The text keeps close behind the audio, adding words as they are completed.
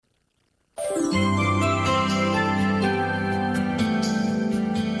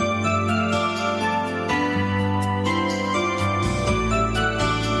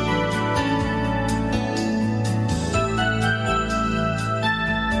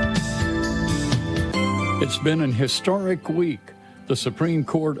It's been an historic week. The Supreme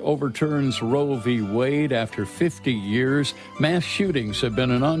Court overturns Roe v. Wade after 50 years. Mass shootings have been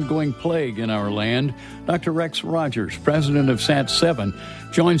an ongoing plague in our land. Dr. Rex Rogers, president of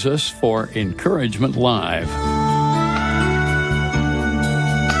SAT7, joins us for Encouragement Live.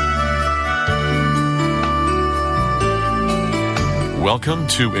 Welcome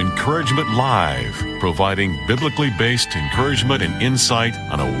to Encouragement Live, providing biblically based encouragement and insight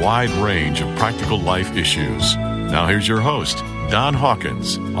on a wide range of practical life issues. Now here's your host, Don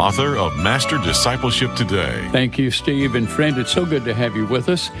Hawkins, author of Master Discipleship Today. Thank you, Steve. And friend, it's so good to have you with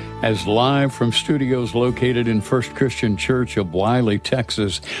us as live from studios located in First Christian Church of Wiley,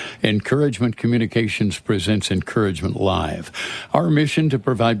 Texas. Encouragement Communications presents Encouragement Live. Our mission to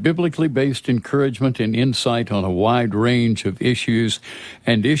provide biblically based encouragement and insight on a wide range of issues,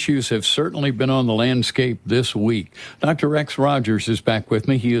 and issues have certainly been on the landscape this week. Dr. Rex Rogers is back with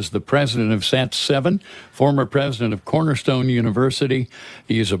me. He is the president of SAT7, former president of Cornerstone University.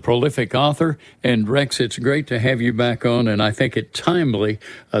 He is a prolific author. And Rex, it's great to have you back on, and I think it timely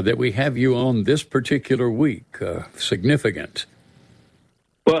that we have you on this particular week. Significant.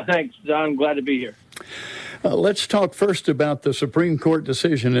 Well, thanks, Don. I'm glad to be here. Let's talk first about the Supreme Court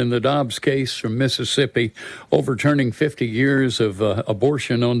decision in the Dobbs case from Mississippi, overturning 50 years of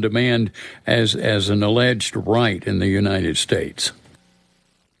abortion on demand as an alleged right in the United States.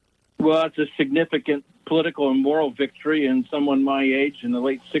 Well, it's a significant political and moral victory in someone my age in the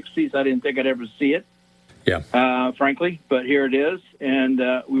late 60s. I didn't think I'd ever see it, frankly, but here it is, and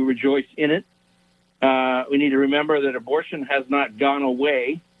we rejoice in it. We need to remember that abortion has not gone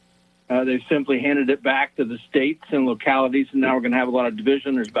away. They've simply handed it back to the states and localities, and now we're going to have a lot of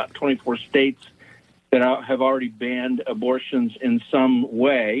division. There's about 24 states that have already banned abortions in some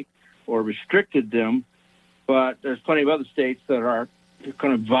way or restricted them, but there's plenty of other states that are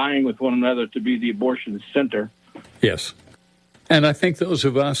kind of vying with one another to be the abortion center. Yes. And I think those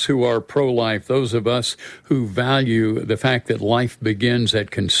of us who are pro-life, those of us who value the fact that life begins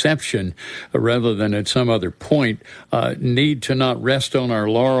at conception rather than at some other point, need to not rest on our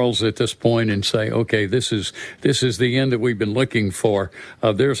laurels at this point and say, okay, this is the end that we've been looking for.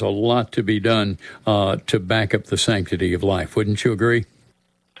 There's a lot to be done to back up the sanctity of life. Wouldn't you agree?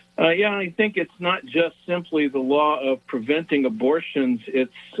 I think it's not just simply the law of preventing abortions.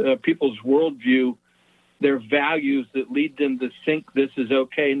 It's people's worldview, their values that lead them to think this is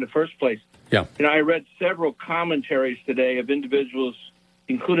okay in the first place. Yeah. I read several commentaries today of individuals,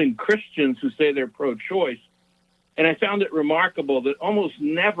 including Christians, who say they're pro-choice, and I found it remarkable that almost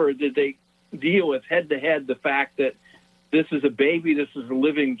never did they deal with head-to-head the fact that this is a baby, this is a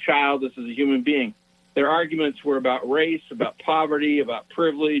living child, this is a human being. Their arguments were about race, about poverty, about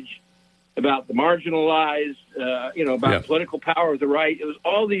privilege, about the marginalized, about political power of the right. It was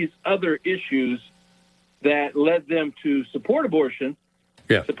all these other issues that led them to support abortion,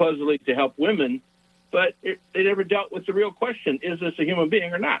 supposedly to help women, but they never dealt with the real question, is this a human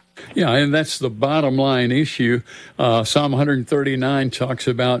being or not? Yeah, and that's the bottom line issue. Psalm 139 talks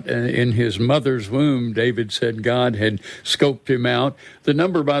about in his mother's womb, David said God had scoped him out. The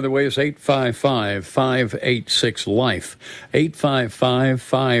number, by the way, is 855-586-LIFE,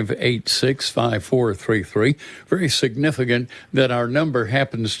 855-586-5433. Very significant that our number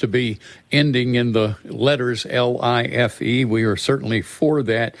happens to be ending in the letters LIFE. We are certainly for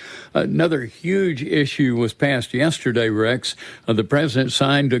that. Another huge issue was passed yesterday, Rex. The president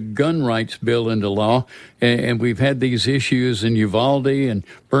signed a gun rights bill into law, and we've had these issues in Uvalde and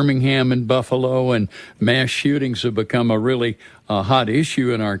Birmingham and Buffalo, and mass shootings have become a really hot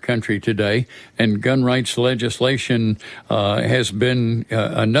issue in our country today, and gun rights legislation has been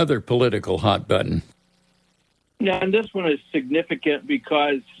another political hot button. Yeah, and this one is significant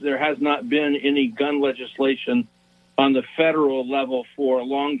because there has not been any gun legislation on the federal level for a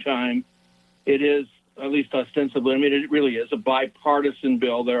long time. It is, at least ostensibly, it really is a bipartisan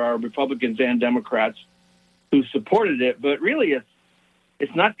bill. There are Republicans and Democrats who supported it, but really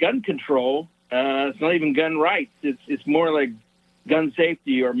it's not gun control. It's not even gun rights. It's more like gun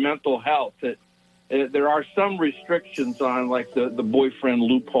safety or mental health. There are some restrictions on, like the boyfriend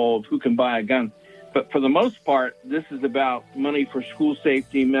loophole of who can buy a gun. But for the most part, this is about money for school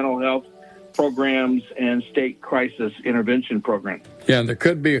safety, mental health programs, and state crisis intervention programs. Yeah, and there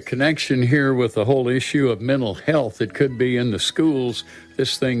could be a connection here with the whole issue of mental health. It could be in the schools.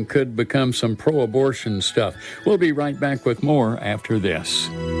 This thing could become some pro-abortion stuff. We'll be right back with more after this.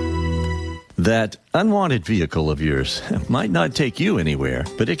 That unwanted vehicle of yours might not take you anywhere,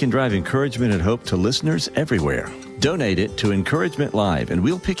 but it can drive encouragement and hope to listeners everywhere. Donate it to Encouragement Live, and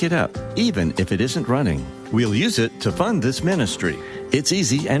we'll pick it up, even if it isn't running. We'll use it to fund this ministry. It's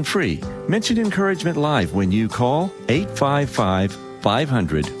easy and free. Mention Encouragement Live when you call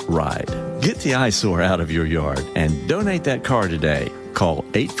 855-500-RIDE. Get the eyesore out of your yard and donate that car today. Call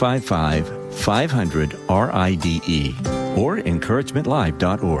 855-500-RIDE or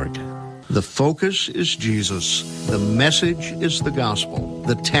encouragementlive.org. The focus is Jesus. The message is the gospel.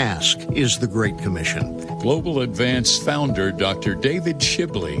 The task is the Great Commission. Global Advance founder Dr. David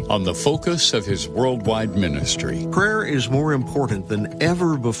Shibley on the focus of his worldwide ministry. Prayer is more important than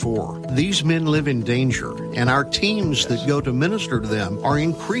ever before. These men live in danger, and our teams that go to minister to them are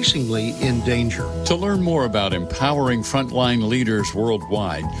increasingly in danger. To learn more about empowering frontline leaders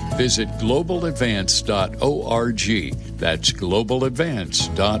worldwide, visit globaladvance.org. That's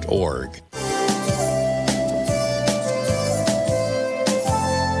globaladvance.org.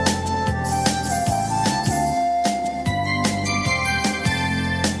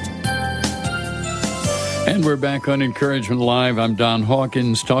 And we're back on Encouragement Live. I'm Don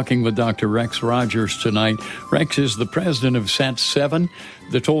Hawkins talking with Dr. Rex Rogers tonight. Rex is the president of SAT7.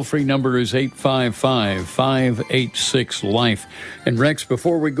 The toll-free number is 855-586-LIFE. And Rex,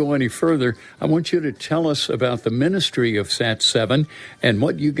 before we go any further, I want you to tell us about the ministry of SAT7 and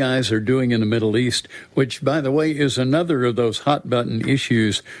what you guys are doing in the Middle East, which, by the way, is another of those hot-button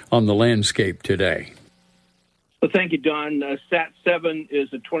issues on the landscape today. Well, thank you, Don. SAT7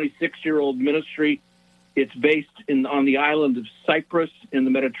 is a 26-year-old ministry. It's based on the island of Cyprus in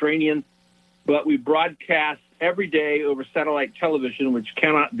the Mediterranean, but we broadcast every day over satellite television, which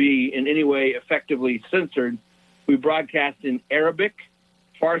cannot be in any way effectively censored. We broadcast in Arabic,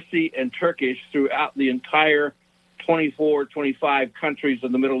 Farsi, and Turkish throughout the entire 25 countries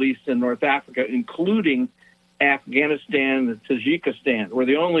of the Middle East and North Africa, including Afghanistan and Tajikistan. We're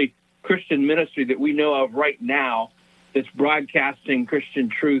the only Christian ministry that we know of right now that's broadcasting Christian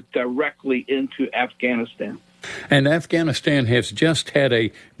truth directly into Afghanistan. And Afghanistan has just had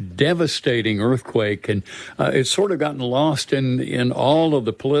a devastating earthquake, and it's sort of gotten lost in all of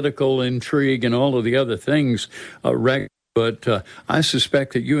the political intrigue and all of the other things, Rex. But I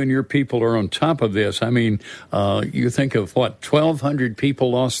suspect that you and your people are on top of this. I mean, you think of, 1,200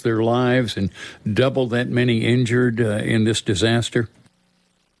 people lost their lives and double that many injured in this disaster?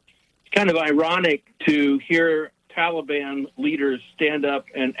 It's kind of ironic to hear Taliban leaders stand up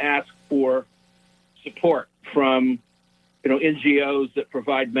and ask for support from, NGOs that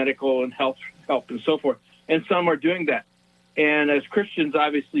provide medical and health help and so forth. And some are doing that. And as Christians,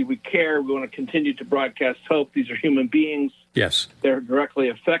 obviously, we care. We want to continue to broadcast hope. These are human beings. Yes. They're directly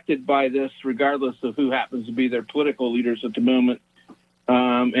affected by this, regardless of who happens to be their political leaders at the moment.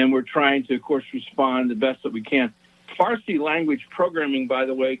 And we're trying to, of course, respond the best that we can. Farsi language programming, by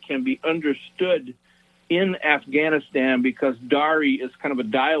the way, can be understood in Afghanistan because Dari is kind of a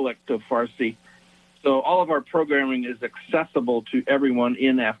dialect of Farsi. So all of our programming is accessible to everyone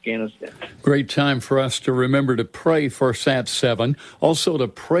in Afghanistan. Great time for us to remember to pray for SAT7, also to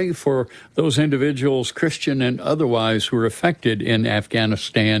pray for those individuals, Christian and otherwise, who are affected in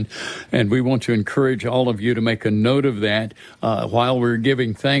Afghanistan. And we want to encourage all of you to make a note of that while we're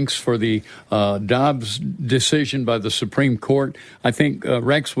giving thanks for the Dobbs decision by the Supreme Court. I think,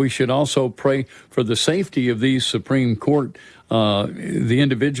 Rex, we should also pray for the safety of these Supreme Court the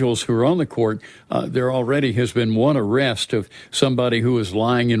individuals who are on the court. There already has been one arrest of somebody who was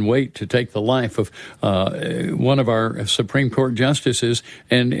lying in wait to take the life of one of our Supreme Court justices,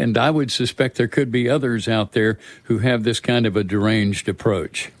 and I would suspect there could be others out there who have this kind of a deranged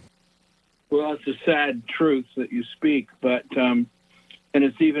approach. Well, it's a sad truth that you speak, but and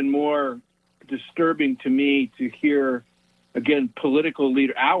it's even more disturbing to me to hear, again,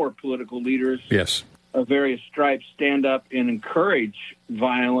 our political leaders, yes, of various stripes stand up and encourage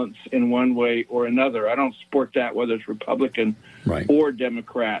violence in one way or another. I don't support that, whether it's Republican or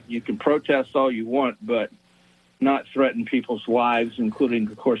Democrat. You can protest all you want, but not threaten people's lives, including,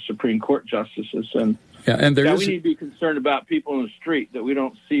 of course, Supreme Court justices. And we need to be concerned about people in the street, that we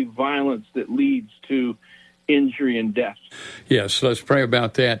don't see violence that leads to injury and death. Yes, let's pray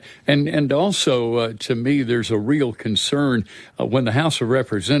about that. And also, to me, there's a real concern when the House of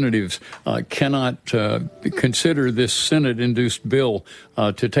Representatives cannot consider this Senate-induced bill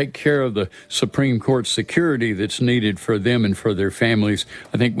to take care of the Supreme Court security that's needed for them and for their families.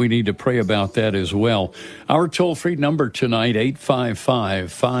 I think we need to pray about that as well. Our toll-free number tonight,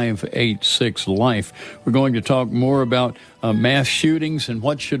 855-586-LIFE. We're going to talk more about mass shootings and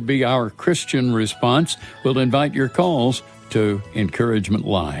what should be our Christian response. We'll invite your calls to Encouragement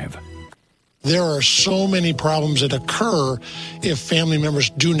Live. There are so many problems that occur if family members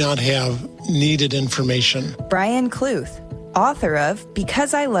do not have needed information. Brian Kluth, author of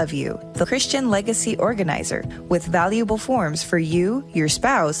Because I Love You, the Christian Legacy Organizer, with valuable forms for you, your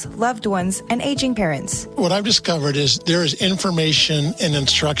spouse, loved ones, and aging parents. What I've discovered is there is information and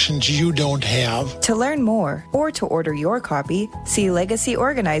instructions you don't have. To learn more or to order your copy, see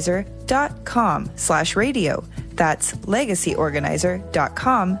legacyorganizer.com/radio. That's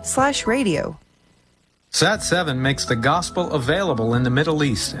legacyorganizer.com/radio. Sat7 makes the gospel available in the Middle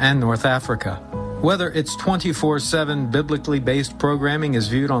East and North Africa. Whether it's 24/7 biblically based programming is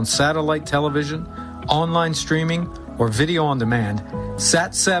viewed on satellite television, online streaming, or video on demand,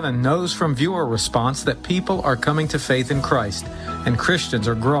 Sat7 knows from viewer response that people are coming to faith in Christ and Christians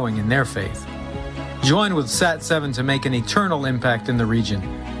are growing in their faith. Join with Sat7 to make an eternal impact in the region.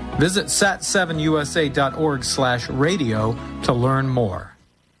 Visit sat7usa.org/radio to learn more.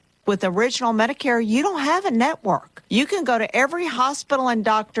 With Original Medicare, you don't have a network. You can go to every hospital and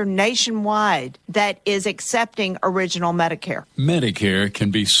doctor nationwide that is accepting Original Medicare. Medicare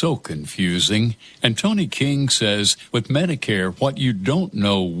can be so confusing, and Tony King says with Medicare, what you don't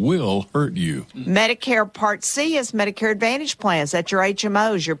know will hurt you. Medicare Part C is Medicare Advantage plans. That's your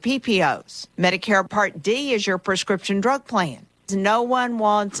HMOs, your PPOs. Medicare Part D is your prescription drug plan. No one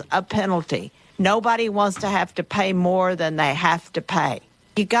wants a penalty. Nobody wants to have to pay more than they have to pay.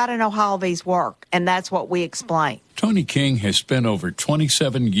 You got to know how all these work, and that's what we explain. Tony King has spent over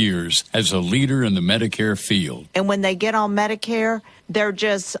 27 years as a leader in the Medicare field. And when they get on Medicare, they're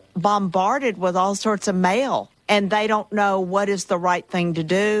just bombarded with all sorts of mail, and they don't know what is the right thing to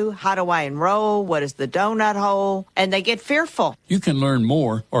do. How do I enroll? What is the donut hole? And they get fearful. You can learn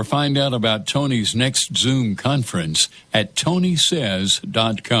more or find out about Tony's next Zoom conference at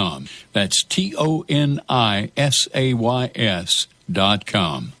tonysays.com. That's TONISAYS.com.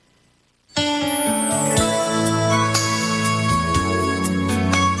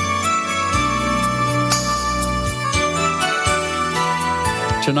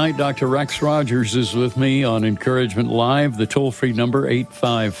 Tonight, Dr. Rex Rogers is with me on Encouragement Live, the toll-free number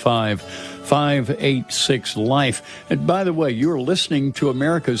 855-586-LIFE. And by the way, you're listening to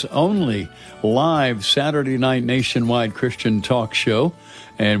America's only live Saturday night nationwide Christian talk show.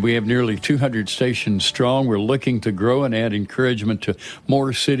 And we have nearly 200 stations strong. We're looking to grow and add encouragement to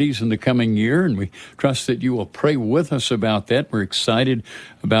more cities in the coming year, and we trust that you will pray with us about that. We're excited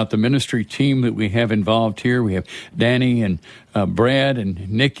about the ministry team that we have involved here. We have Danny and Brad and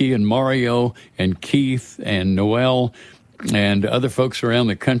Nikki and Mario and Keith and Noel and other folks around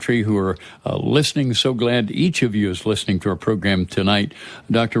the country who are listening. So glad each of you is listening to our program tonight.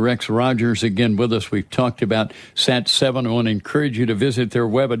 Dr. Rex Rogers, again, with us. We've talked about Sat7. I want to encourage you to visit their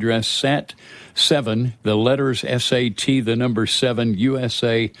web address, Sat7, the letters SAT, the number 7,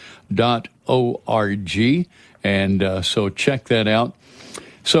 USA.org. And so check that out.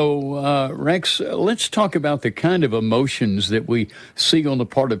 So, Rex, let's talk about the kind of emotions that we see on the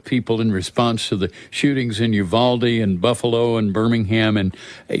part of people in response to the shootings in Uvalde and Buffalo and Birmingham. And,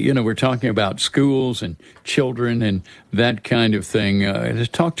 we're talking about schools and children and that kind of thing.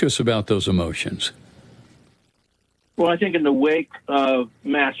 Talk to us about those emotions. Well, I think in the wake of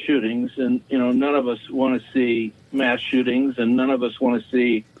mass shootings, and, none of us want to see mass shootings, and none of us want to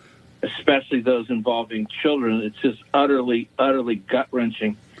see especially those involving children. It's just utterly, utterly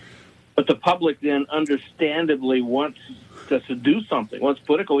gut-wrenching. But the public then understandably wants us to do something, wants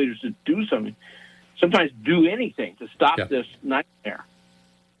political leaders to do something, sometimes do anything to stop this nightmare.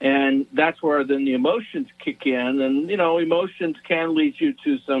 And that's where then the emotions kick in. And, emotions can lead you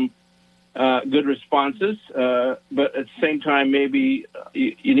to some good responses, but at the same time, maybe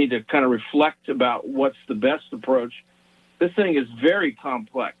you need to kind of reflect about what's the best approach. This thing is very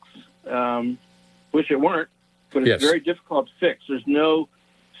complex. Wish it weren't, but it's very difficult to fix. There's no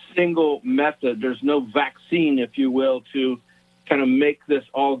single method. There's no vaccine, if you will, to kind of make this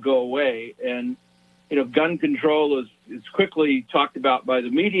all go away. And, gun control is quickly talked about by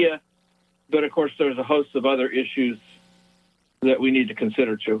the media, but, of course, there's a host of other issues that we need to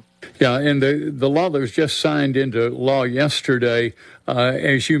consider, too. Yeah, and the law that was just signed into law yesterday,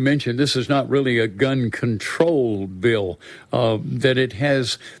 as you mentioned, this is not really a gun control bill, that it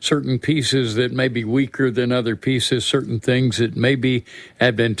has certain pieces that may be weaker than other pieces, certain things that may be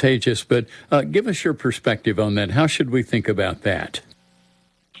advantageous. But give us your perspective on that. How should we think about that?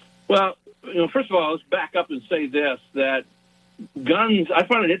 Well, first of all, let's back up and say this, that guns, I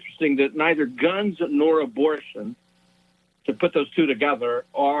find it interesting that neither guns nor abortion, to put those two together,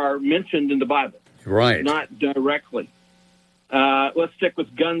 are mentioned in the Bible. Right. Not directly. Let's stick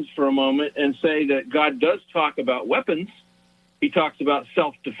with guns for a moment and say that God does talk about weapons. He talks about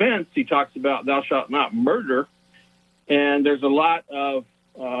self-defense. He talks about thou shalt not murder. And there's a lot of,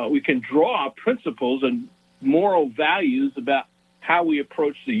 we can draw principles and moral values about how we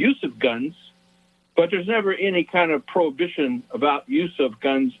approach the use of guns, but there's never any kind of prohibition about use of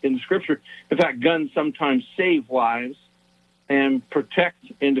guns in Scripture. In fact, guns sometimes save lives and protect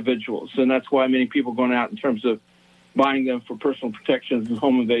individuals, and that's why many people are going out in terms of buying them for personal protections and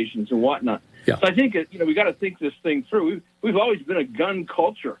home invasions and whatnot. Yeah. So I think we got to think this thing through. We've always been a gun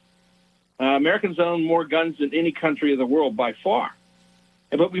culture. Americans own more guns than any country of the world by far,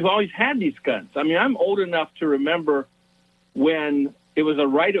 but we've always had these guns. I mean, I'm old enough to remember when it was a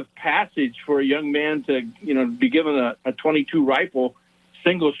rite of passage for a young man to, be given a .22 rifle,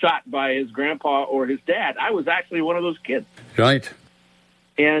 single shot by his grandpa or his dad. I was actually one of those kids. Right.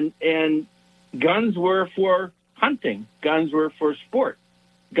 And guns were for hunting. Guns were for sport.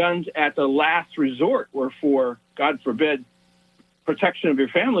 Guns at the last resort were for, God forbid, protection of your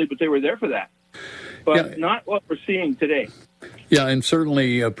family, but they were there for that. But not what we're seeing today. Yeah, and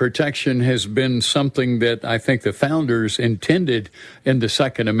certainly protection has been something that I think the founders intended in the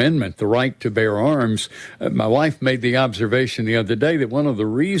Second Amendment, the right to bear arms. My wife made the observation the other day that one of the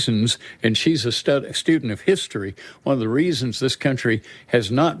reasons, and she's a student of history, one of the reasons this country has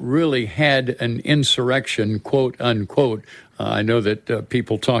not really had an insurrection, quote unquote. I know that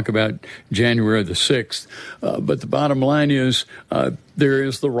people talk about January the 6th, but the bottom line is there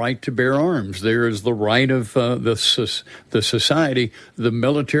is the right to bear arms. There is the right of the society. The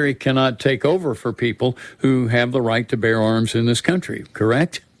military cannot take over for people who have the right to bear arms in this country,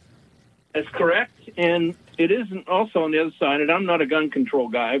 correct? That's correct, and it isn't also on the other side, and I'm not a gun control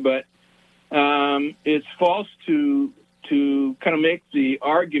guy, but it's false to kind of make the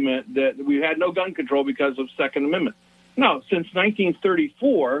argument that we had no gun control because of Second Amendment. No, since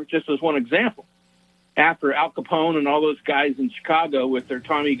 1934, just as one example, after Al Capone and all those guys in Chicago with their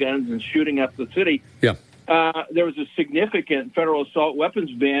Tommy guns and shooting up the city, there was a significant federal assault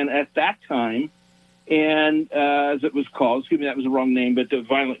weapons ban at that time, and as it was called, that was the wrong name, but the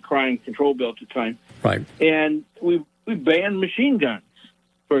Violent Crime Control Bill at the time. Right. And we banned machine guns,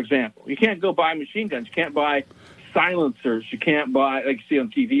 for example. You can't go buy machine guns. You can't buy silencers. You can't buy, like you see on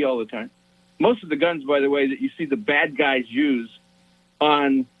TV all the time. Most of the guns, by the way, that you see the bad guys use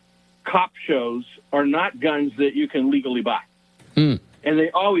on cop shows are not guns that you can legally buy. And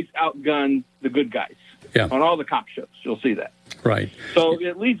they always outgun the good guys. Yeah. On all the cop shows, you'll see that. Right. So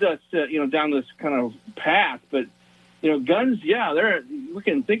it leads us to, down this kind of path. But, guns, we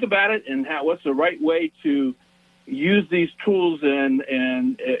can think about it and what's the right way to use these tools and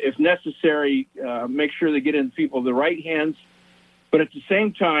if necessary, make sure they get in the right hands. But at the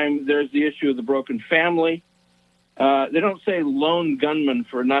same time, there's the issue of the broken family. They don't say lone gunman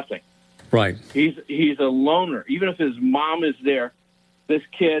for nothing. Right. He's a loner. Even if his mom is there, this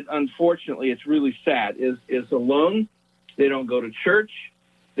kid, unfortunately, it's really sad, is alone. They don't go to church.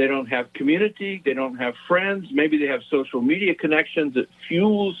 They don't have community. They don't have friends. Maybe they have social media connections that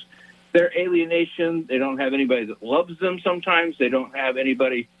fuels their alienation. They don't have anybody that loves them sometimes. They don't have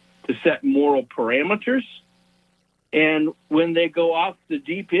anybody to set moral parameters. And when they go off the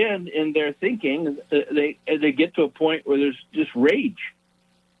deep end in their thinking, they get to a point where there's just rage.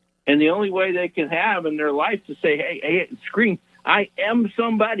 And the only way they can have in their life to say, hey, scream, I am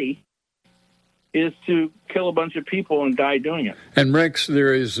somebody, is to kill a bunch of people and die doing it. And Rex,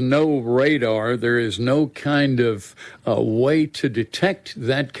 there is no radar, there is no kind of way to detect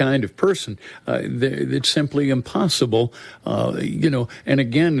that kind of person. It's simply impossible, And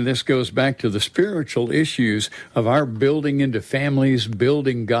again, this goes back to the spiritual issues of our building into families,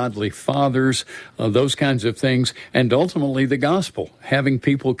 building godly fathers, those kinds of things, and ultimately the gospel, having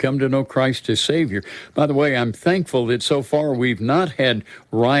people come to know Christ as Savior. By the way, I'm thankful that so far we've not had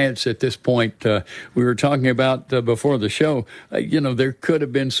riots at this point. We were talking about before the show, there could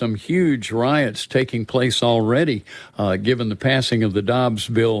have been some huge riots taking place already, given the passing of the Dobbs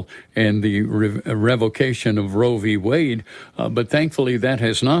bill and the revocation of Roe v. Wade. But thankfully, that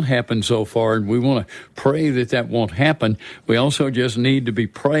has not happened so far, and we want to pray that won't happen. We also just need to be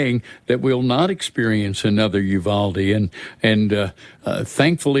praying that we'll not experience another Uvalde. And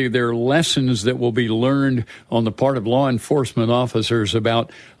thankfully, there are lessons that will be learned on the part of law enforcement officers about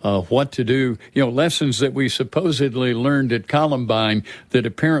what to do. Lessons that we supposedly learned at Columbine that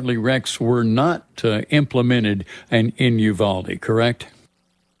apparently, Rex, were not implemented in Uvalde, correct?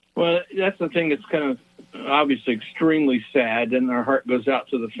 Well, that's the thing that's kind of obviously extremely sad, and our heart goes out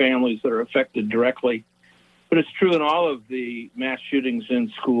to the families that are affected directly. But it's true in all of the mass shootings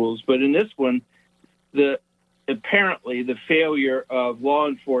in schools. But in this one, apparently the failure of law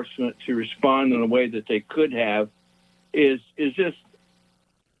enforcement to respond in a way that they could have is just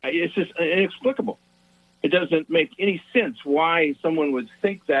inexplicable. it doesn't make any sense why someone would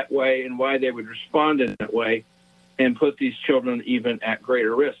think that way and why they would respond in that way and put these children even at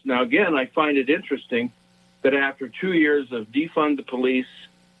greater risk. Now, again, I find it interesting that after 2 years of defund the police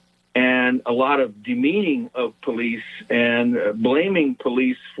and a lot of demeaning of police and blaming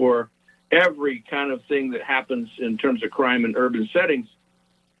police for every kind of thing that happens in terms of crime in urban settings,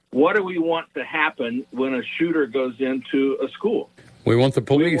 what do we want to happen when a shooter goes into a school? We want the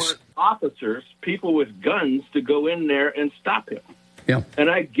police. We want officers, people with guns, to go in there and stop him. Yeah. And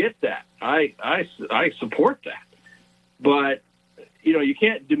I get that. I support that. But, you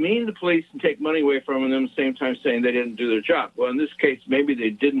can't demean the police and take money away from them at the same time saying they didn't do their job. Well, in this case, maybe they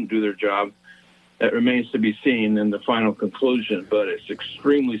didn't do their job. That remains to be seen in the final conclusion, but it's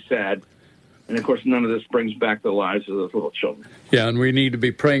extremely sad. And, of course, none of this brings back the lives of those little children. Yeah, and we need to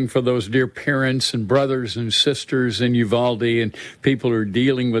be praying for those dear parents and brothers and sisters in Uvalde and people who are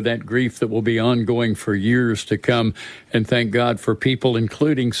dealing with that grief that will be ongoing for years to come. And thank God for people,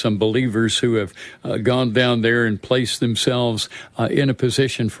 including some believers who have gone down there and placed themselves in a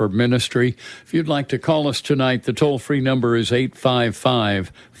position for ministry. If you'd like to call us tonight, the toll-free number is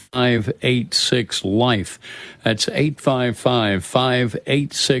 855-586-LIFE. That's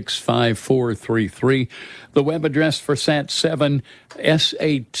 855-586-5433. The web address for SAT7,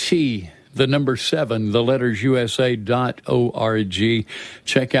 SAT, the number 7, the letters USA.org.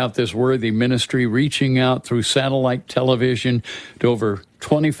 Check out this worthy ministry reaching out through satellite television to over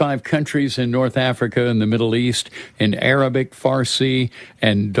 25 countries in North Africa and the Middle East, in Arabic, Farsi,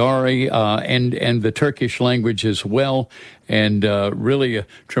 and Dari, and the Turkish language as well. And really a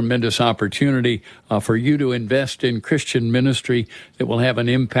tremendous opportunity for you to invest in Christian ministry that will have an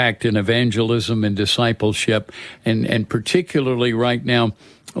impact in evangelism and discipleship. And particularly right now,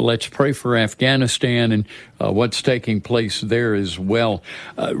 let's pray for Afghanistan and what's taking place there as well.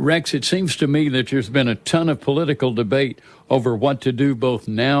 Rex, it seems to me that there's been a ton of political debate over what to do both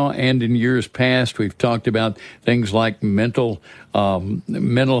now and in years past. We've talked about things like mental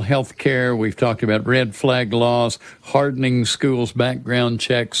health care. We've talked about red flag laws, hardening schools, background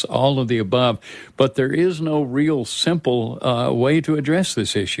checks, all of the above. But there is no real simple way to address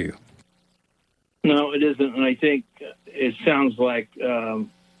this issue. No, it isn't. And I think it sounds like, it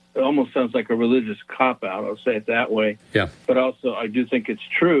almost sounds like a religious cop-out, I'll say it that way. Yeah. But also I do think it's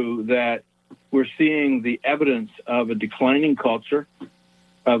true that we're seeing the evidence of a declining culture,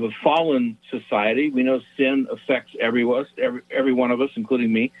 of a fallen society. We know sin affects every one of us,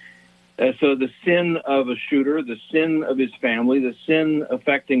 including me. So the sin of a shooter, the sin of his family, the sin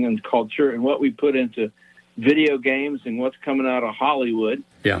affecting in culture, and what we put into video games and what's coming out of Hollywood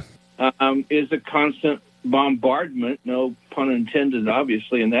is a constant bombardment, no pun intended,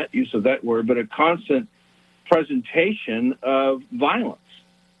 obviously, in that use of that word, but a constant presentation of violence.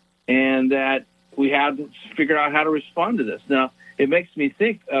 And that we have to figure out how to respond to this. Now, it makes me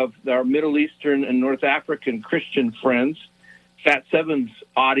think of our Middle Eastern and North African Christian friends, SAT7's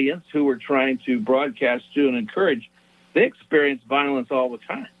audience, who we're trying to broadcast to and encourage. They experience violence all the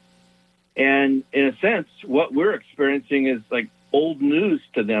time. And in a sense, what we're experiencing is like old news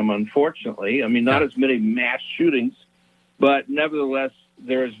to them, unfortunately. I mean, not as many mass shootings, but nevertheless,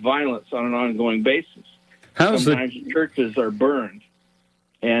 there is violence on an ongoing basis. Sometimes churches are burned.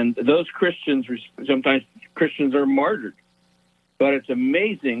 And those Christians, sometimes Christians are martyred. But it's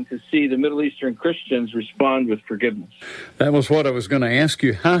amazing to see the Middle Eastern Christians respond with forgiveness. That was what I was going to ask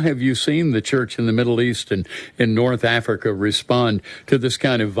you. How have you seen the church in the Middle East and in North Africa respond to this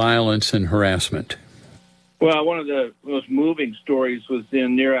kind of violence and harassment? Well, one of the most moving stories was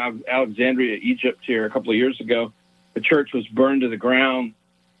near Alexandria, Egypt, here a couple of years ago. The church was burned to the ground.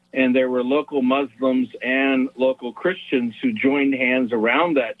 And there were local Muslims and local Christians who joined hands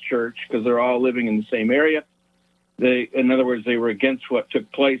around that church because they're all living in the same area. In other words, they were against what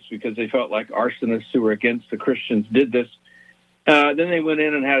took place because they felt like arsonists who were against the Christians did this. Then they went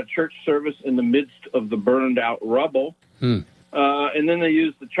in and had a church service in the midst of the burned-out rubble. And then they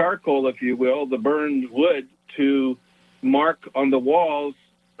used the charcoal, if you will, the burned wood, to mark on the walls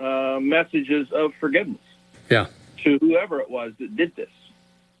messages of forgiveness to whoever it was that did this.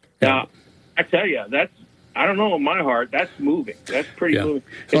 Now, I tell you, I don't know in my heart, that's moving. That's pretty moving.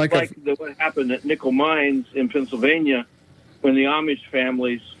 It's like what happened at Nickel Mines in Pennsylvania when the Amish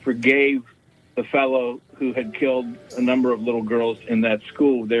families forgave the fellow who had killed a number of little girls in that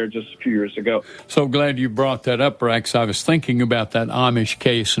school there just a few years ago. So glad you brought that up, Rex. I was thinking about that Amish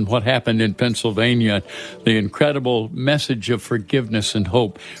case and what happened in Pennsylvania, the incredible message of forgiveness and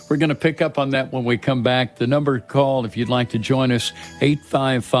hope. We're going to pick up on that when we come back. The number to call, if you'd like to join us,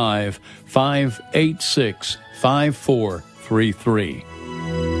 855-586-5433.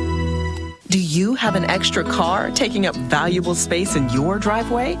 Do you have an extra car taking up valuable space in your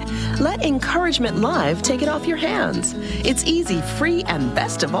driveway? Let Encouragement Live take it off your hands. It's easy, free, and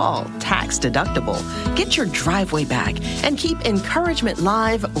best of all, tax deductible. Get your driveway back and keep Encouragement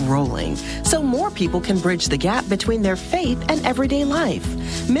Live rolling so more people can bridge the gap between their faith and everyday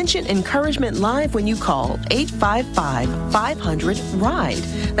life. Mention Encouragement Live when you call 855-500-RIDE.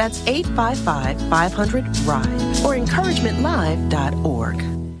 That's 855-500-RIDE or encouragementlive.org.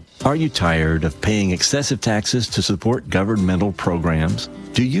 Are you tired of paying excessive taxes to support governmental programs?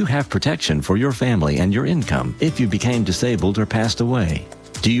 Do you have protection for your family and your income if you became disabled or passed away?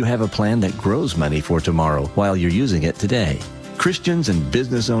 Do you have a plan that grows money for tomorrow while you're using it today? Christians and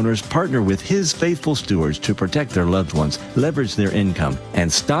business owners partner with His faithful stewards to protect their loved ones, leverage their income,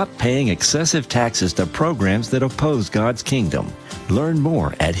 and stop paying excessive taxes to programs that oppose God's kingdom. Learn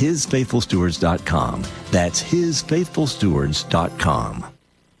more at HisFaithfulStewards.com. That's HisFaithfulStewards.com.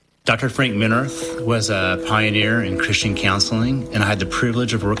 Dr. Frank Minirth was a pioneer in Christian counseling, and I had the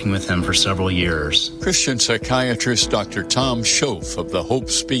privilege of working with him for several years. Christian psychiatrist Dr. Tom Schoaf of the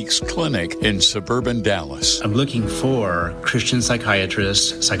Hope Speaks Clinic in suburban Dallas. I'm looking for Christian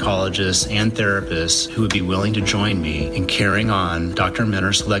psychiatrists, psychologists, and therapists who would be willing to join me in carrying on Dr.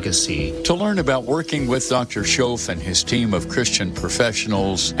 Minirth's legacy. To learn about working with Dr. Schoaf and his team of Christian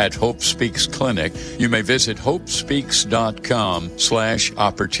professionals at Hope Speaks Clinic, you may visit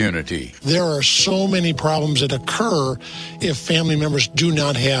hopespeaks.com/opportunity. There are so many problems that occur if family members do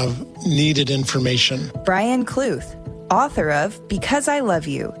not have needed information. Brian Kluth, author of Because I Love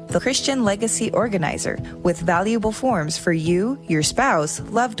You, the Christian Legacy Organizer, with valuable forms for you, your spouse,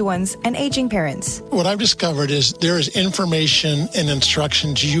 loved ones, and aging parents. What I've discovered is there is information and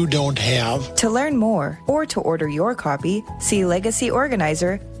instructions you don't have. To learn more or to order your copy, see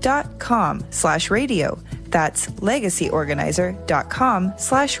legacyorganizer.com/radio. That's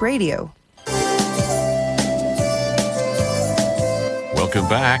legacyorganizer.com/radio. Welcome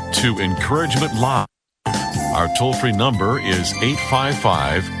back to Encouragement Live. Our toll-free number is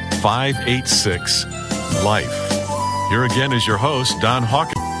 855-586-LIFE. Here again is your host, Don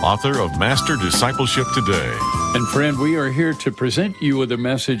Hawkins, author of Master Discipleship Today. And friend, we are here to present you with a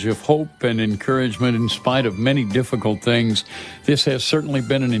message of hope and encouragement in spite of many difficult things. This has certainly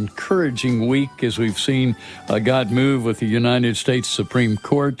been an encouraging week as we've seen God move with the United States Supreme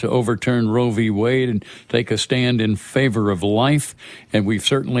Court to overturn Roe v. Wade and take a stand in favor of life. And we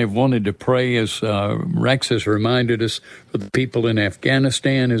certainly have wanted to pray, as Rex has reminded us, for the people in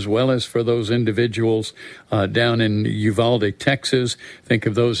Afghanistan as well as for those individuals down in Uvalde, Texas. Think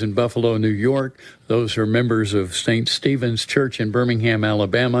of those in Buffalo, New York. Those are members of St. Stephen's Church in Birmingham,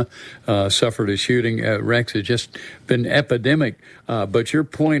 Alabama, suffered a shooting. Rex, has just been epidemic. But your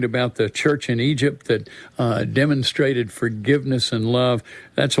point about the church in Egypt that demonstrated forgiveness and love,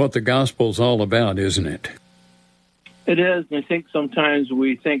 that's what the gospel's all about, isn't it? It is. And I think sometimes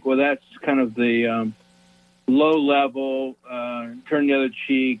we think, well, that's kind of the low level, turn the other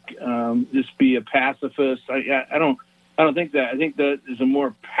cheek, just be a pacifist. I don't think that. I think that is a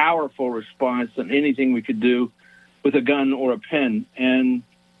more powerful response than anything we could do with a gun or a pen. And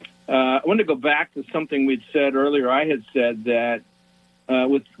I want to go back to something we'd said earlier. I had said that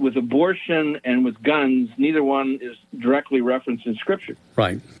with abortion and with guns, neither one is directly referenced in Scripture.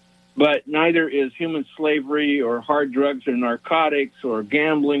 Right. But neither is human slavery or hard drugs or narcotics or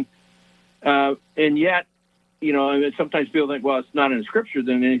gambling. And yet, sometimes people think, well, it's not in Scripture,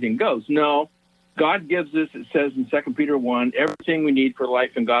 then anything goes. No. God gives us, it says in 2 Peter 1, everything we need for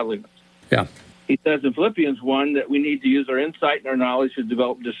life and godliness. Yeah. He says in Philippians 1 that we need to use our insight and our knowledge to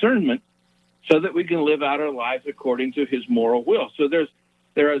develop discernment so that we can live out our lives according to His moral will. So there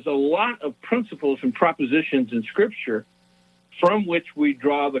is a lot of principles and propositions in Scripture from which we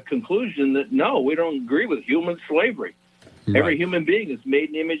draw the conclusion that, no, we don't agree with human slavery. Right. Every human being is made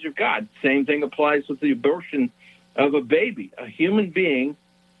in the image of God. Same thing applies with the abortion of a baby. A human being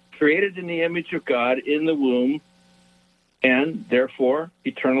created in the image of God in the womb, and therefore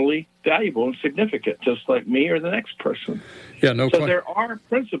eternally valuable and significant, just like me or the next person. Yeah, no. So there are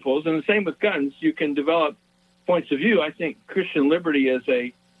principles, and the same with guns. You can develop points of view. I think Christian liberty is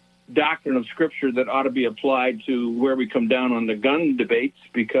a doctrine of Scripture that ought to be applied to where we come down on the gun debates,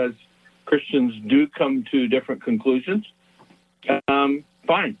 because Christians do come to different conclusions.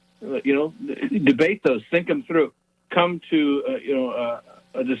 Fine, debate those, think them through, come to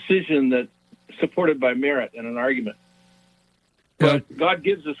a decision that's supported by merit and an argument. But God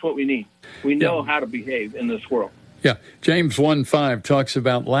gives us what we need. We know how to behave in this world. Yeah, James 1:5 talks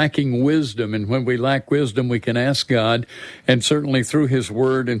about lacking wisdom, and when we lack wisdom, we can ask God, and certainly through His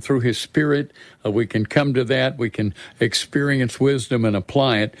Word and through His Spirit, we can come to that. We can experience wisdom and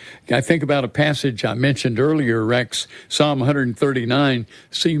apply it. I think about a passage I mentioned earlier, Rex. Psalm 139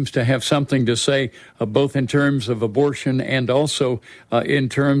 seems to have something to say both in terms of abortion and also in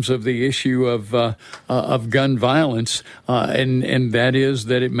terms of the issue of gun violence, and that is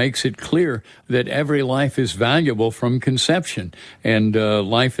that it makes it clear that every life is valuable from conception, and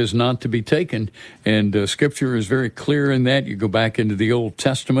life is not to be taken. And Scripture is very clear in that. You go back into the Old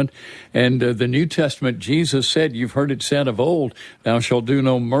Testament and the New Testament. Jesus said, "You've heard it said of old, thou shalt do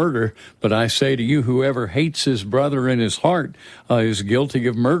no murder. But I say to you, whoever hates his brother in his heart is guilty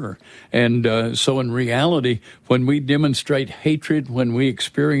of murder." And so in reality, when we demonstrate hatred, when we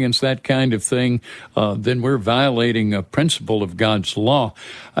experience that kind of thing, then we're violating a principle of God's law.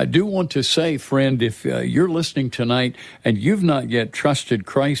 I do want to say, friend, if you're listening tonight and you've not yet trusted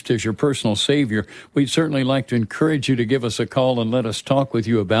Christ as your personal Savior, we'd certainly like to encourage you to give us a call and let us talk with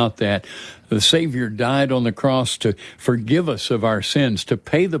you about that. The Savior died on the cross to forgive us of our sins, to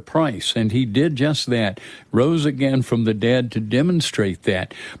pay the price, and he did just that, rose again from the dead to demonstrate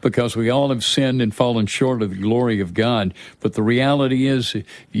that, because we all have sinned and fallen short of the glory of God. But the reality is,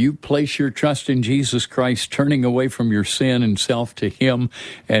 you place your trust in Jesus Christ, turning away from your sin and self to him,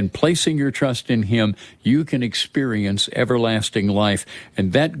 and placing your trust in him, you can experience everlasting life.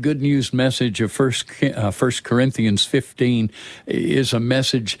 And that good news message of 1 Corinthians 15 is a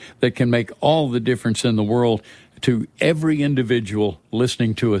message that can make all the difference in the world to every individual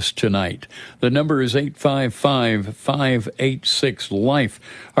listening to us tonight. The number is 855-586-LIFE.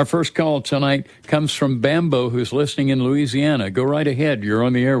 Our first call tonight comes from Bambo, who's listening in Louisiana. Go right ahead. You're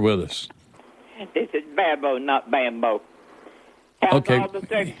on the air with us. This is Bambo, not Bambo. How's all the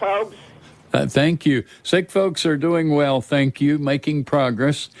sick folks? Thank you. Sick folks are doing well, thank you, making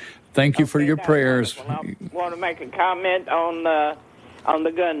progress. Thank you for your prayers. Well, I want to make a comment on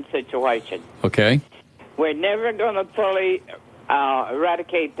the gun situation. Okay. We're never going to fully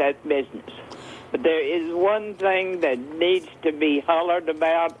eradicate that business. But there is one thing that needs to be hollered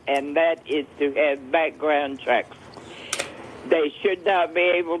about, and that is to have background checks. They should not be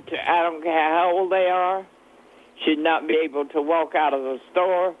able to, I don't care how old they are, should not be able to walk out of the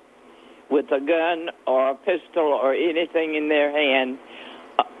store with a gun or a pistol or anything in their hand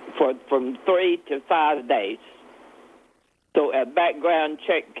from 3 to 5 days. So a background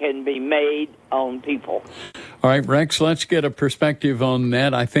check can be made on people. All right, Rex, let's get a perspective on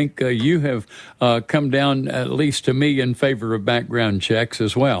that. I think you have come down, at least to me, in favor of background checks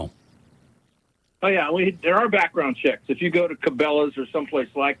as well. Oh, yeah, there are background checks. If you go to Cabela's or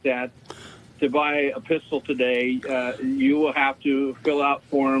someplace like that to buy a pistol today, you will have to fill out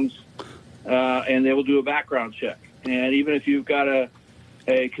forms, and they will do a background check. And even if you've got a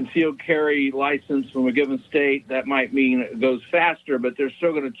concealed carry license from a given state, that might mean it goes faster, but they're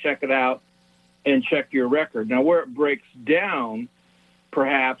still going to check it out and check your record. Now, where it breaks down,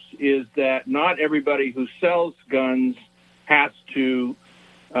 perhaps, is that not everybody who sells guns has to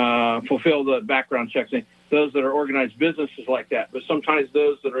fulfill the background checks. Those that are organized businesses like that, but sometimes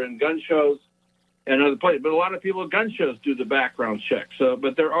those that are in gun shows and other places. But a lot of people at gun shows do the background check. So,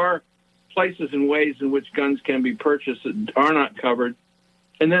 but there are places and ways in which guns can be purchased that are not covered.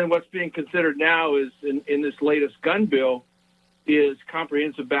 And then what's being considered now is, in this latest gun bill, is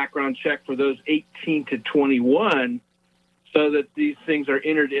comprehensive background check for those 18 to 21 so that these things are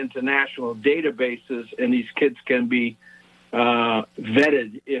entered into national databases and these kids can be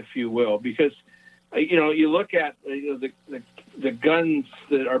vetted, if you will. Because, you look at the guns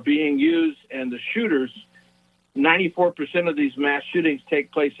that are being used and the shooters, 94% of these mass shootings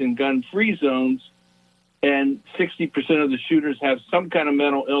take place in gun-free zones, and 60% of the shooters have some kind of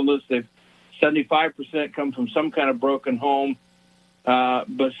mental illness. 75% come from some kind of broken home,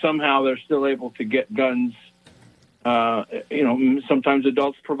 but somehow they're still able to get guns. Sometimes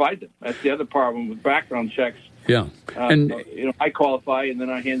adults provide them. That's the other problem with background checks. Yeah. And I qualify, and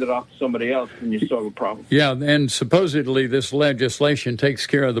then I hand it off to somebody else, and you still have a problem. Yeah, and supposedly this legislation takes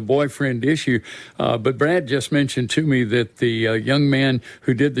care of the boyfriend issue. But Brad just mentioned to me that the young man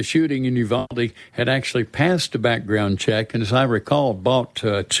who did the shooting in Uvalde had actually passed a background check, and as I recall, bought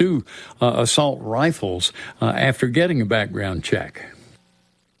 2 assault rifles after getting a background check.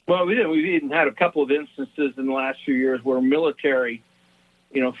 Well, we did. We've even had a couple of instances in the last few years where military,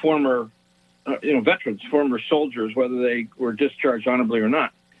 former veterans, former soldiers, whether they were discharged honorably or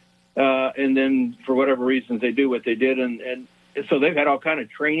not. And then for whatever reasons, they do what they did. And so they've had all kind of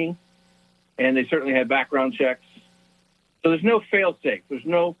training, and they certainly had background checks. So there's no fail-safe. There's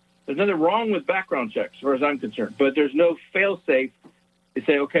nothing wrong with background checks, as far as I'm concerned. But there's no fail-safe to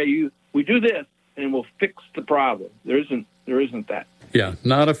say, okay, we do this, and we'll fix the problem. There isn't that. Yeah,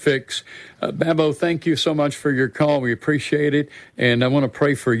 not a fix. Babo, thank you so much for your call. We appreciate it. And I want to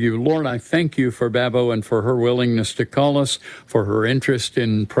pray for you. Lord, I thank you for Babo and for her willingness to call us, for her interest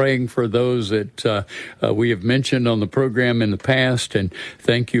in praying for those that we have mentioned on the program in the past. And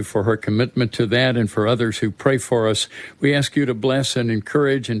thank you for her commitment to that and for others who pray for us. We ask you to bless and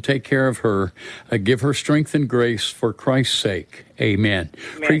encourage and take care of her. Give her strength and grace for Christ's sake. Amen.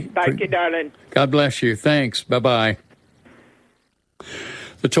 Thank you, darling. God bless you. Thanks. Bye-bye.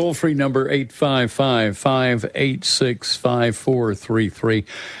 The toll-free number,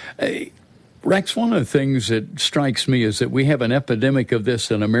 855-586-5433. Rex, one of the things that strikes me is that we have an epidemic of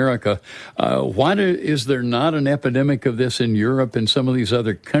this in America. Why is there not an epidemic of this in Europe and some of these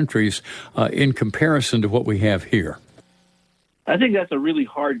other countries in comparison to what we have here? I think that's a really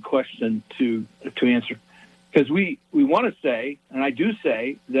hard question to answer, because we want to say, and I do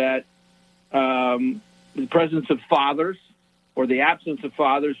say, that the presence of fathers or the absence of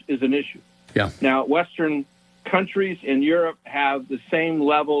fathers is an issue. Yeah. Now, Western countries in Europe have the same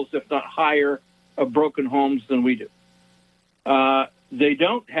levels, if not higher, of broken homes than we do. They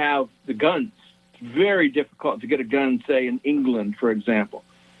don't have the guns. It's very difficult to get a gun, say, in England, for example.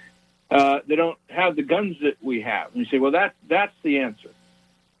 They don't have the guns that we have. And you say, well, that's the answer.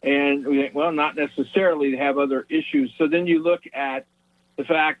 And we think, well, not necessarily. They have other issues. So then you look at the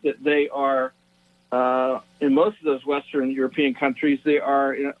fact that they are, in most of those Western European countries, they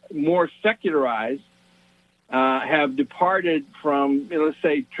are more secularized, have departed from, let's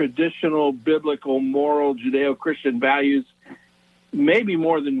say, traditional, biblical, moral, Judeo-Christian values, maybe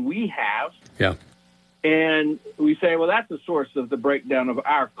more than we have. Yeah. And we say, well, that's the source of the breakdown of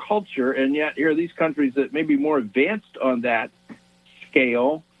our culture. And yet here are these countries that may be more advanced on that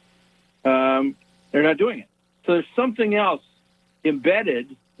scale. They're not doing it. So there's something else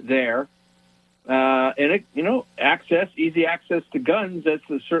embedded there. And, easy access to guns, that's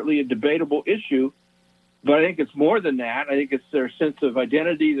certainly a debatable issue. But I think it's more than that. I think it's their sense of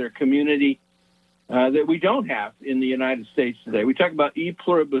identity, their community, that we don't have in the United States today. We talk about e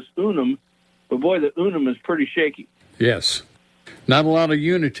pluribus unum, but boy, the unum is pretty shaky. Yes. Not a lot of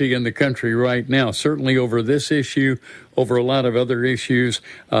unity in the country right now, certainly over this issue, over a lot of other issues,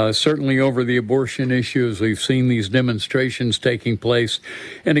 certainly over the abortion issues. We've seen these demonstrations taking place.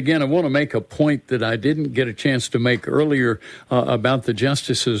 And again, I want to make a point that I didn't get a chance to make earlier about the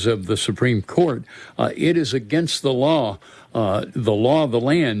justices of the Supreme Court. It is against the law of the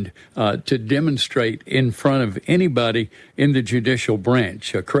land, to demonstrate in front of anybody in the judicial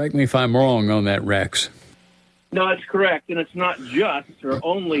branch. Correct me if I'm wrong on that, Rex. No, it's correct. And it's not just or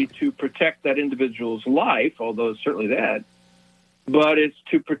only to protect that individual's life, although it's certainly that, but it's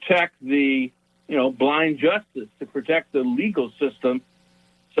to protect the, blind justice, to protect the legal system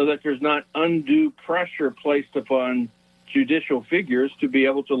so that there's not undue pressure placed upon judicial figures to be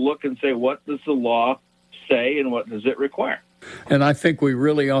able to look and say, what does the law say and what does it require? And I think we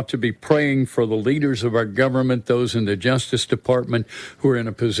really ought to be praying for the leaders of our government, those in the Justice Department who are in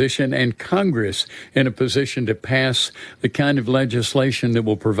a position, and Congress in a position to pass the kind of legislation that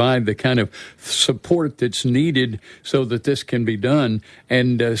will provide the kind of support that's needed so that this can be done,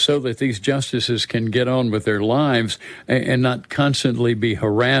 and so that these justices can get on with their lives and not constantly be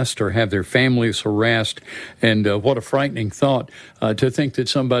harassed or have their families harassed. And what a frightening thought to think that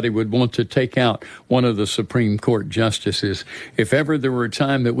somebody would want to take out one of the Supreme Court justices. If ever there were a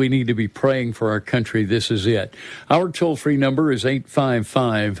time that we need to be praying for our country, this is it. Our toll-free number is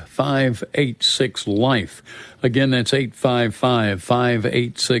 855-586-LIFE. Again, that's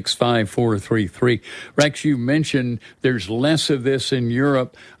 855-586-5433. Rex, you mentioned there's less of this in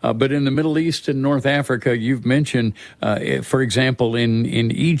Europe, but in the Middle East and North Africa, you've mentioned, for example,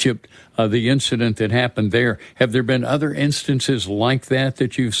 in Egypt, the incident that happened there. Have there been other instances like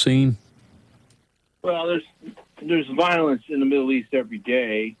that you've seen? Well, there's violence in the Middle East every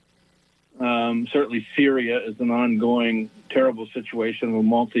day. Certainly Syria is an ongoing terrible situation of a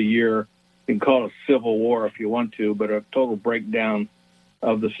multi-year, you can call it a civil war if you want to, but a total breakdown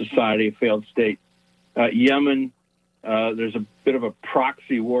of the society, a failed state. Yemen, there's a bit of a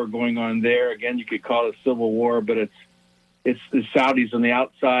proxy war going on there. Again, you could call it a civil war, but it's the Saudis on the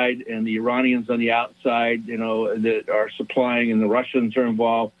outside and the Iranians on the outside, that are supplying, and the Russians are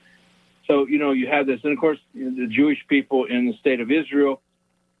involved. So, you have this. And, of course, the Jewish people in the state of Israel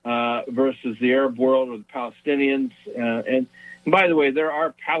versus the Arab world or the Palestinians. And by the way, there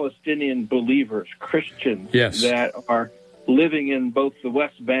are Palestinian believers, Christians, yes, that are living in both the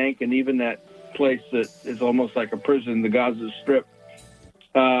West Bank and even that place that is almost like a prison, the Gaza Strip.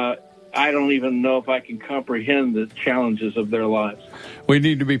 I don't even know if I can comprehend the challenges of their lives. We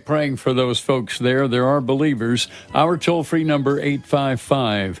need to be praying for those folks there. There are believers. Our toll-free number,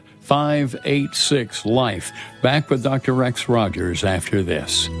 855-586-LIFE. Back with Dr. Rex Rogers after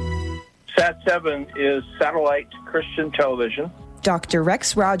this. SAT-7 is Satellite Christian Television. Dr.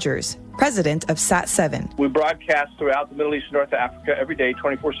 Rex Rogers, president of SAT-7. We broadcast throughout the Middle East and North Africa every day,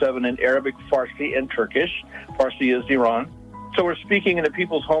 24/7, in Arabic, Farsi, and Turkish. Farsi is Iran. So we're speaking in the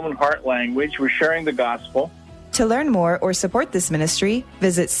people's home and heart language. We're sharing the gospel. To learn more or support this ministry,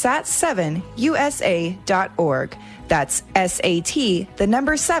 visit sat7usa.org. That's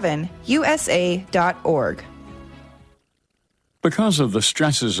SAT7USA.org. Because of the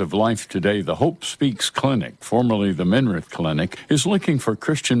stresses of life today, the Hope Speaks Clinic, formerly the Menrith Clinic, is looking for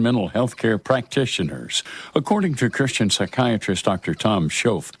Christian mental health care practitioners. According to Christian psychiatrist Dr. Tom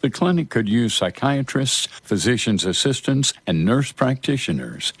Schoaf, the clinic could use psychiatrists, physician's assistants, and nurse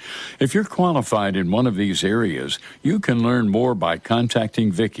practitioners. If you're qualified in one of these areas, you can learn more by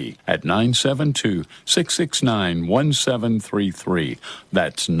contacting Vicki at 972-669-1733.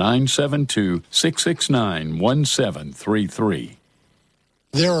 That's 972-669-1733.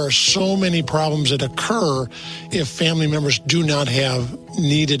 There are so many problems that occur if family members do not have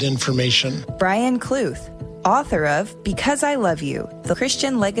needed information. Brian Kluth, author of Because I Love You, the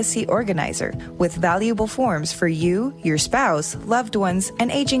Christian Legacy Organizer, with valuable forms for you, your spouse, loved ones,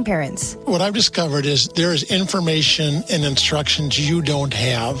 and aging parents. What I've discovered is there is information and instructions you don't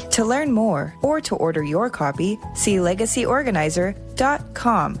have. To learn more or to order your copy, see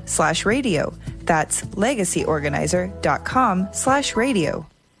legacyorganizer.com/radio. That's legacyorganizer.com/radio.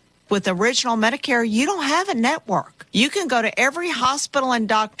 With Original Medicare, you don't have a network. You can go to every hospital and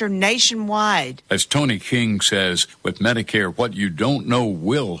doctor nationwide. As Tony King says, with Medicare, what you don't know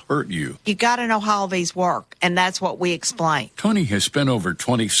will hurt you. You got to know how these work, and that's what we explain. Tony has spent over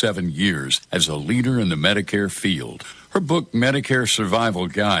 27 years as a leader in the Medicare field. Her book, Medicare Survival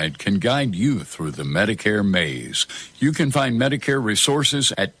Guide, can guide you through the Medicare maze. You can find Medicare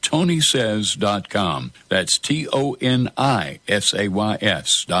resources at tonysays.com. That's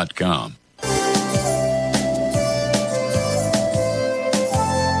TONISAYS.com.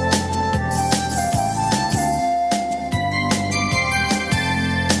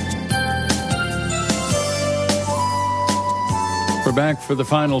 We're back for the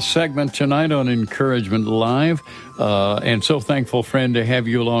final segment tonight on Encouragement Live. And so thankful, friend, to have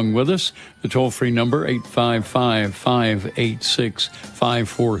you along with us. The toll-free number,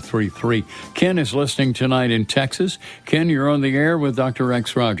 855-586-5433. Ken is listening tonight in Texas. Ken, you're on the air with Dr.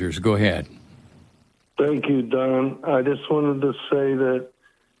 Rex Rogers. Go ahead. Thank you, Don. I just wanted to say that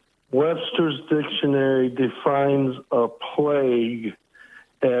Webster's Dictionary defines a plague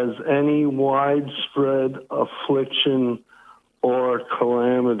as any widespread affliction or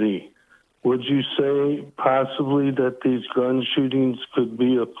calamity. Would you say possibly that these gun shootings could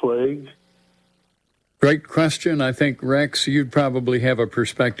be a plague? Great question. I think, Rex, you'd probably have a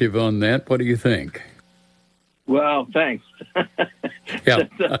perspective on that. What do you think? Well, thanks. Yeah.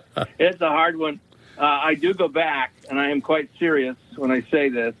 It's a hard one. I do go back, and I am quite serious when I say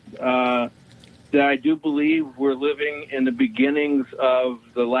this, that I do believe we're living in the beginnings of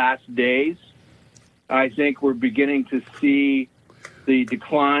the last days. I think we're beginning to see the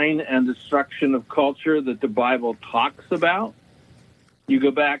decline and destruction of culture that the Bible talks about. You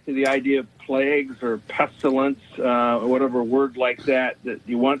go back to the idea of plagues or pestilence, whatever word like that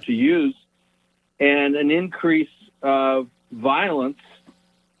you want to use, and an increase of violence,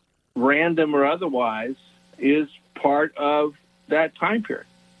 random or otherwise, is part of that time period.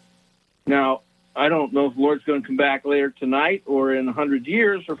 Now, I don't know if the Lord's going to come back later tonight or in 100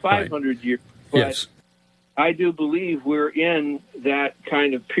 years or 500 years, but yes. I do believe we're in that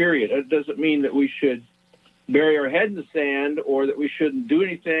kind of period. It doesn't mean that we should bury our head in the sand or that we shouldn't do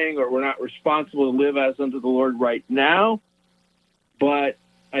anything or we're not responsible to live as unto the Lord right now, but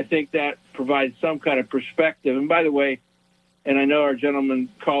I think that provides some kind of perspective. And by the way, and I know our gentleman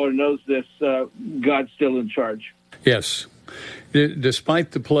caller knows this, God's still in charge. Yes.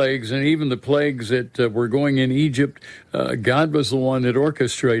 Despite the plagues, and even the plagues that were going in Egypt, God was the one that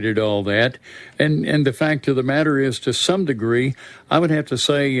orchestrated all that. And the fact of the matter is, to some degree, I would have to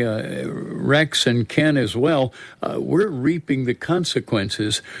say, Rex and Ken as well, we're reaping the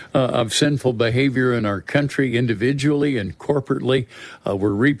consequences of sinful behavior in our country individually and corporately. We're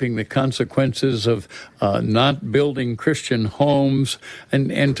reaping the consequences of not building Christian homes.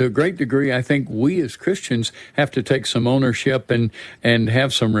 And to a great degree, I think we as Christians have to take some ownership and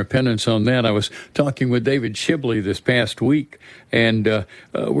have some repentance on that. I was talking with David Shibley this past week, and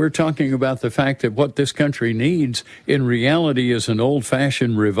we're talking about the fact that what this country needs in reality is an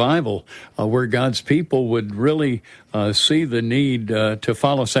old-fashioned revival where God's people would really see the need to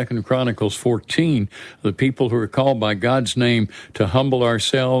follow 2 Chronicles 14, the people who are called by God's name to humble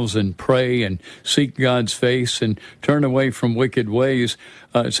ourselves and pray and seek God's face and turn away from wicked ways.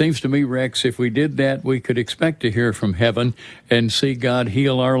 It seems to me, Rex, if we did that, we could expect to hear from heaven and see God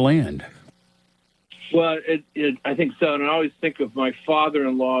heal our land. Well, I think so. And I always think of my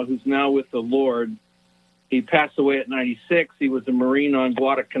father-in-law, who's now with the Lord. He passed away at 96. He was a Marine on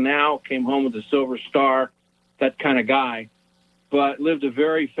Guadalcanal, came home with a Silver Star, that kind of guy, but lived a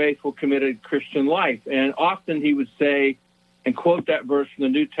very faithful, committed Christian life. And often he would say, and quote that verse from the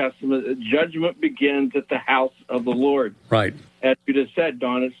New Testament, that judgment begins at the house of the Lord. Right. As you just said,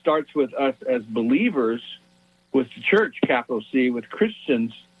 Don, it starts with us as believers, with the church, capital C, with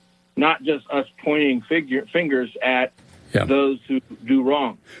Christians, not just us pointing fingers at those who do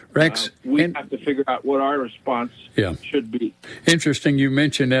wrong. Rex, we have to figure out what our response should be. Interesting you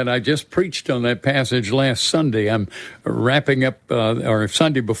mentioned that. I just preached on that passage last Sunday. I'm wrapping up, or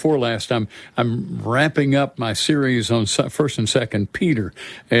Sunday before last, I'm wrapping up my series on 1st and 2nd Peter.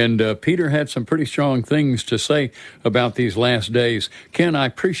 And Peter had some pretty strong things to say about these last days. Ken, I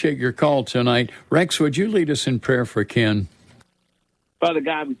appreciate your call tonight. Rex, would you lead us in prayer for Ken? Father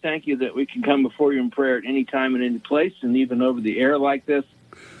God, we thank you that we can come before you in prayer at any time and any place, and even over the air like this.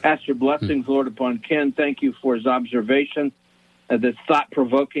 Ask your blessings, Lord, upon Ken. Thank you for his observation, that's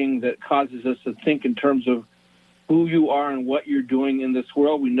thought-provoking, that causes us to think in terms of who you are and what you're doing in this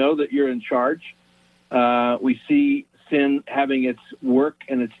world. We know that you're in charge. We see sin having its work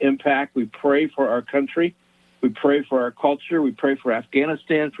and its impact. We pray for our country. We pray for our culture. We pray for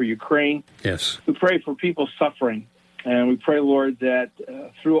Afghanistan, for Ukraine. Yes. We pray for people suffering. And we pray, Lord, that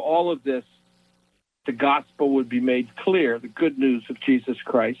through all of this, the gospel would be made clear, the good news of Jesus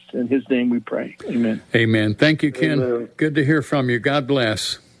Christ. In his name we pray. Amen. Amen. Thank you, Ken. Amen. Good to hear from you. God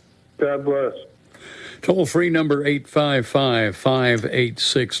bless. God bless. Toll-free number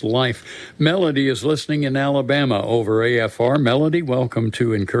 855-586-LIFE. Melody is listening in Alabama over AFR. Melody, welcome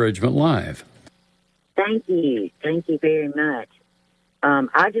to Encouragement Live. Thank you. Thank you very much.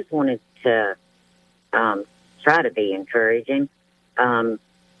 I just wanted to try to be encouraging. One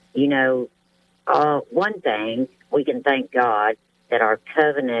thing, we can thank God that our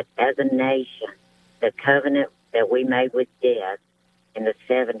covenant as a nation, the covenant that we made with death in the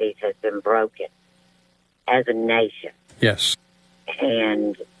 70s has been broken as a nation. Yes.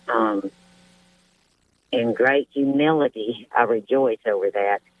 And in great humility, I rejoice over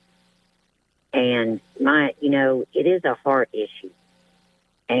that. And it is a heart issue.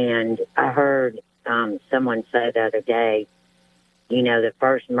 And I heard someone say the other day, the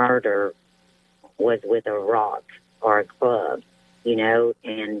first murder was with a rock or a club,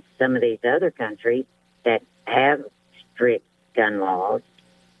 and some of these other countries that have strict gun laws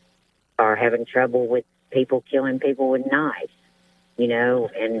are having trouble with people killing people with knives,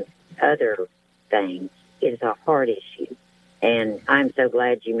 and other things. It is a hard issue. And I'm so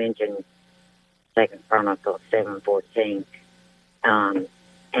glad you mentioned 2 Chronicles 7:14.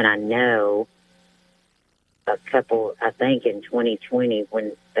 And I know I think in 2020,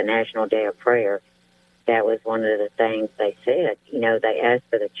 when the National Day of Prayer, that was one of the things they said. They asked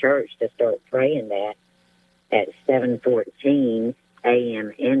for the church to start praying that at 7:14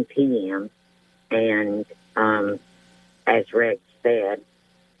 a.m. and p.m. And as Rex said,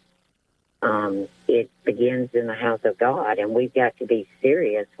 it begins in the house of God, and we've got to be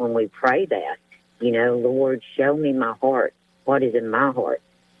serious when we pray that. Lord, show me my heart. What is in my heart?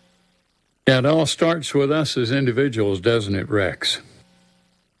 Yeah, it all starts with us as individuals, doesn't it, Rex?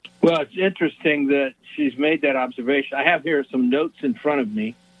 Well, it's interesting that she's made that observation. I have here some notes in front of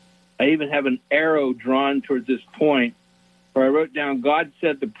me. I even have an arrow drawn towards this point where I wrote down, God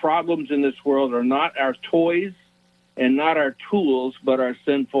said the problems in this world are not our toys and not our tools, but our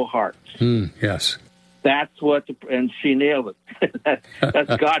sinful hearts. Yes. That's and she nailed it.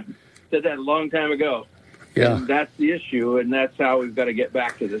 That's God said that a long time ago. Yeah. And that's the issue, and that's how we've got to get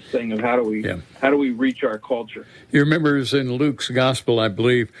back to this thing of how do we reach our culture. You remember it was in Luke's gospel, I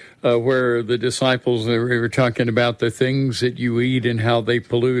believe, where the disciples were talking about the things that you eat and how they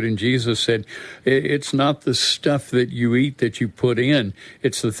pollute, and Jesus said, it's not the stuff that you eat that you put in,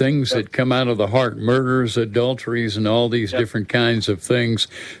 it's the things that come out of the heart, murders, adulteries, and all these different kinds of things.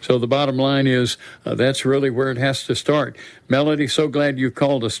 So the bottom line is that's really where it has to start. Melody, so glad you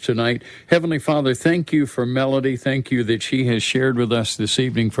called us tonight. Heavenly Father, thank you for for Melody. Thank you that she has shared with us this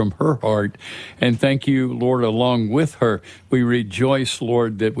evening from her heart. And thank you, Lord, along with her. We rejoice,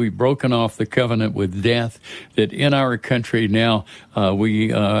 Lord, that we've broken off the covenant with death, that in our country now we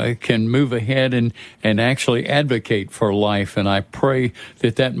can move ahead and actually advocate for life. And I pray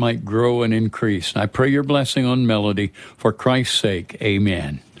that might grow and increase. And I pray your blessing on Melody for Christ's sake.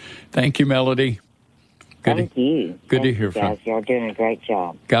 Amen. Thank you, Melody. Thank you. Good to hear from you. You're doing a great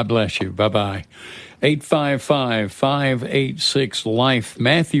job. God bless you. Bye-bye. 855-586-LIFE.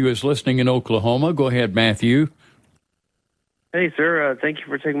 Matthew is listening in Oklahoma. Go ahead, Matthew. Hey, sir. Thank you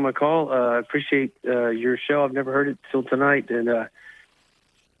for taking my call. I appreciate your show. I've never heard it till tonight. And,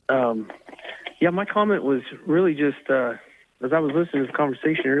 my comment was really just, as I was listening to the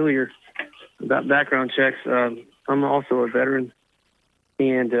conversation earlier about background checks, I'm also a veteran.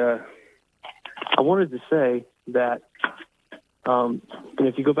 And I wanted to say that, and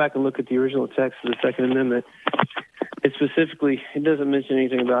if you go back and look at the original text of the Second Amendment, it doesn't mention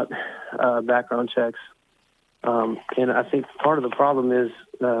anything about background checks. And I think part of the problem is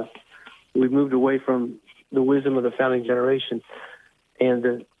we've moved away from the wisdom of the founding generation.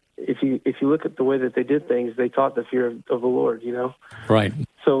 And if you look at the way that they did things, they taught the fear of the Lord, Right.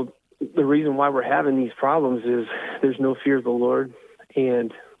 So the reason why we're having these problems is there's no fear of the Lord.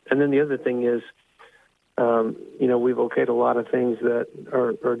 And then the other thing is, we've okayed a lot of things that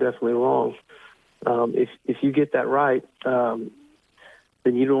are definitely wrong. If you get that right, then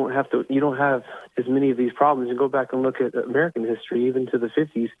you don't have as many of these problems. And go back and look at American history, even to the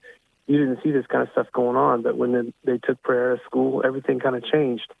 50s, you didn't see this kind of stuff going on. But when they took prayer out of school, everything kind of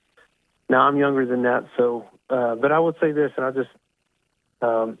changed. Now I'm younger than that, so but I would say this, and I'll just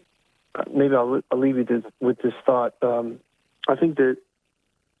maybe I'll leave you with this thought. I think that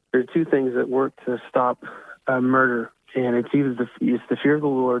there are two things that work to stop murder, and it's either the fear of the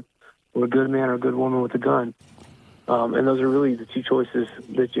Lord or a good man or a good woman with a gun. And those are really the two choices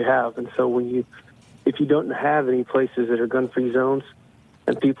that you have. And so if you don't have any places that are gun-free zones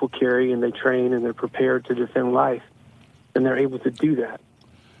and people carry and they train and they're prepared to defend life, then they're able to do that.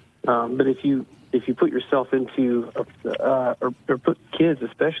 But if you put yourself into or put kids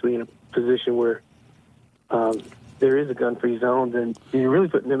especially in a position where there is a gun-free zone, then you're really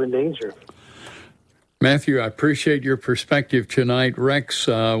putting them in danger. Matthew, I appreciate your perspective tonight. Rex,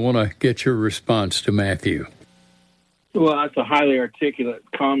 I want to get your response to Matthew. Well, that's a highly articulate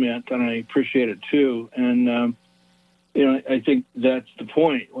comment, and I appreciate it too. And, I think that's the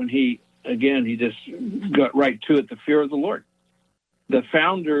point when he just got right to it, the fear of the Lord. The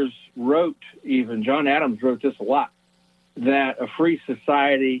founders wrote, even John Adams wrote this a lot, that a free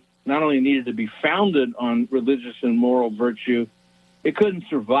society not only needed to be founded on religious and moral virtue, it couldn't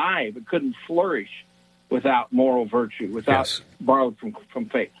survive, it couldn't flourish without moral virtue, without borrowed from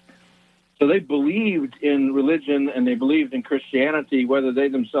faith. So they believed in religion and they believed in Christianity, whether they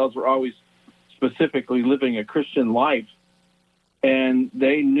themselves were always specifically living a Christian life. And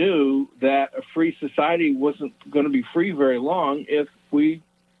they knew that a free society wasn't going to be free very long if we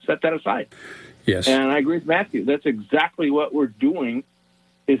set that aside. Yes. And I agree with Matthew. That's exactly what we're doing,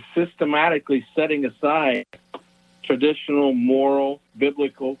 is systematically setting aside traditional, moral,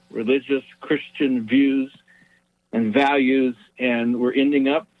 biblical, religious, Christian views and values, and we're ending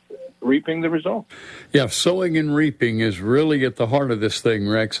up reaping the result. Yeah, sowing and reaping is really at the heart of this thing,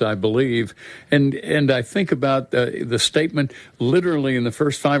 Rex, I believe. And I think about the statement literally in the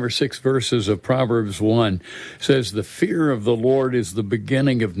first 5 or 6 verses of Proverbs 1 says, the fear of the Lord is the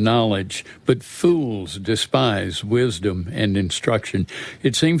beginning of knowledge, but fools despise wisdom and instruction.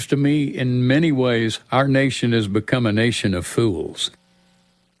 It seems to me in many ways our nation has become a nation of fools.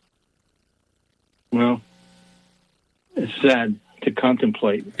 Well, it's sad to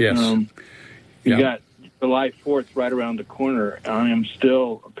contemplate. Yes. You got July 4th right around the corner. I am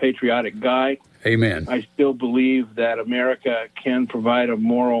still a patriotic guy. Amen. I still believe that America can provide a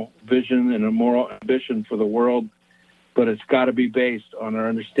moral vision and a moral ambition for the world, but it's got to be based on our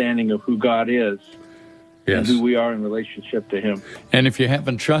understanding of who God is. Yes. And who we are in relationship to Him. And if you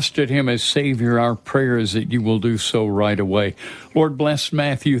haven't trusted Him as Savior, our prayer is that you will do so right away. Lord, bless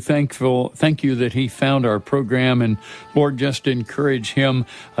Matthew. Thank you that he found our program. And Lord, just encourage him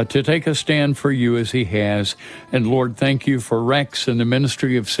to take a stand for you as he has. And Lord, thank you for Rex and the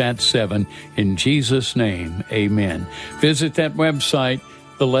ministry of SAT7. In Jesus' name, amen. Visit that website,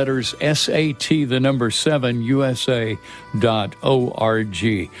 the letters SAT, the number 7, USA.org.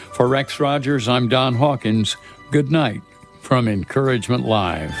 For Rex Rogers, I'm Don Hawkins. Good night from Encouragement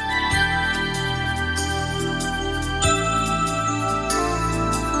Live.